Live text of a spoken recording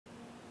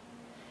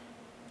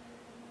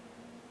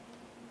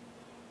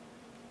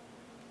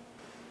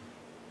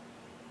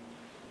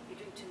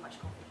drink too much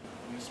coffee.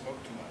 You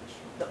smoke too much.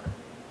 Look.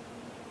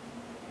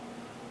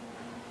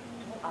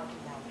 Don't argue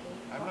now, okay?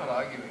 I'm not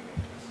arguing.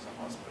 This is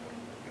a hospital.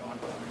 You're on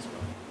as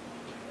well.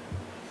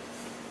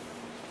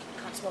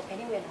 Can't smoke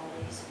anywhere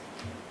nowadays.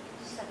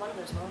 It's just like one of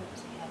those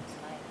moments you have in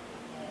life.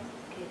 Yeah, as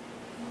a kid.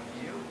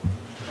 You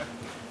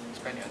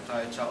spent your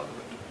entire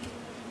childhood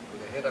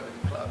with a head up in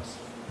the clubs.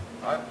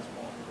 I was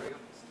more of a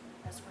realist.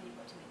 That's why you've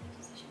got to make the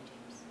decision,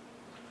 James.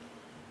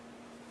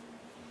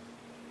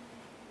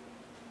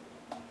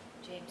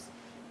 James,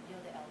 you're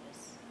the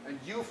eldest. And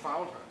you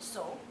found her.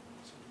 So?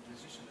 So the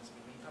decision has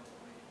been made up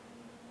already.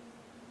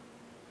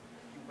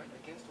 You went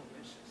against her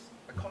wishes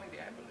by calling the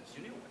ambulance.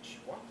 You knew what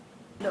she wanted.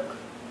 Look,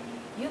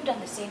 you've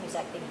done the same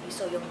exact thing you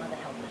saw your mother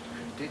help her.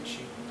 Did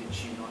she? Did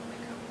she not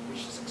make her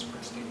wishes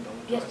expressly known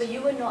to Yes, us? but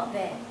you were not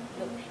there.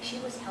 Look, she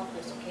was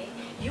helpless, okay?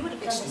 You would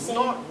have done the same. It's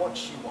not what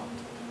she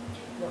wanted.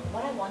 Look,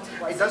 what I wanted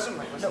was... It doesn't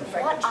matter. Look,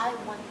 what I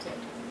wanted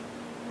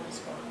was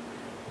for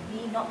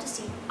me not to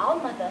see our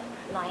mother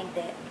lying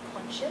there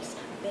unconscious,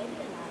 barely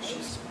alive.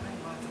 She's my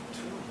mother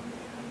too.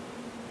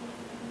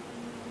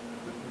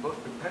 We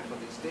both prepared for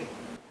this day.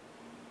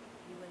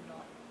 You were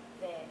not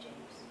there,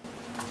 James.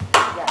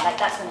 Yeah, like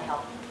that's gonna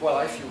help. Well,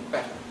 I feel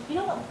better. You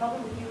know what the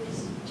problem with you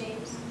is,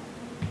 James?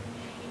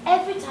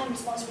 Every time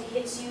responsibility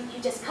hits you,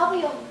 you just cover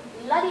your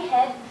bloody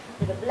head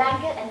with a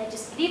blanket and then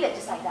just leave it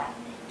just like that.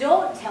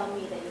 Don't tell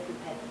me that you're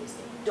prepared for this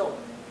thing. Don't.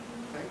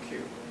 Thank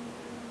you.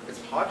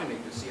 It's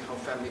heartening to see how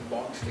family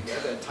bonds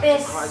together in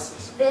times of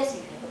crisis. This,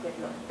 you hypocrite,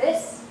 look.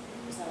 This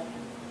is not a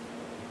family.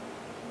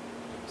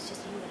 It's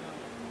just you and I.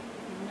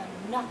 You've done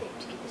nothing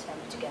to keep this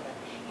family together.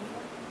 You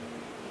know what?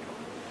 The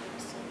only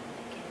person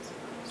that cares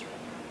about us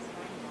right now is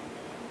lying down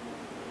there.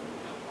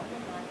 On the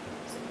line,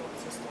 support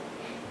system,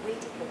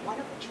 waiting for one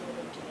of the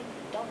children to make an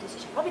adult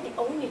decision. Probably the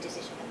only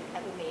decision that we've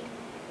ever made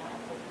in our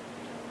home.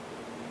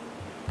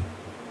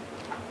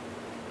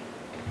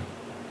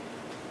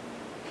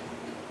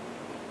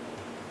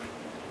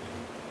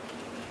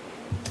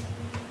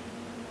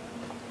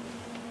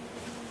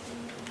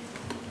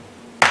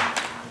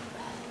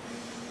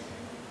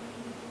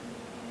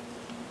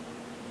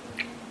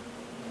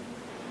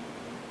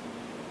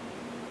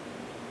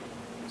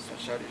 So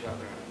shut each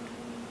other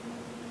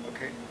out.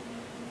 Okay?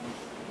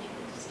 Make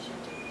the decision,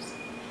 James.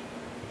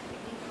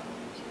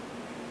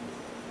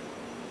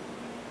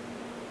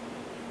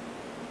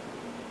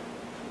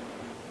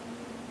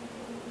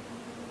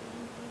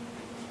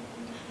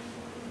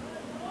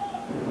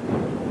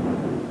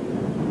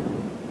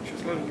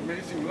 She's got an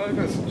amazing life,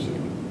 hasn't she?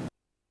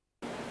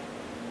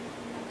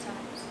 At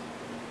times,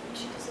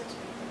 she deserves me.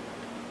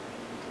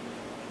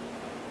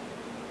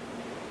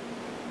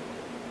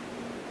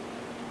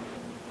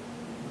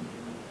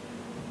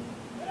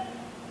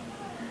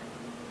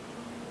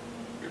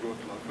 We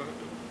both love her.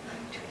 Do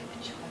you have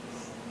a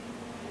choice?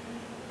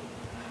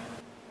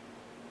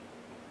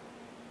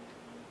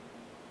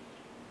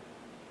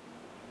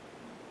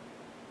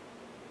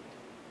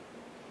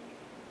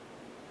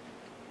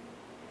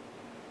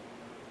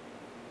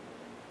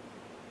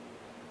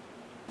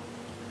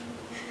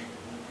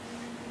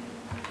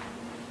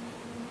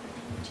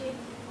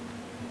 James.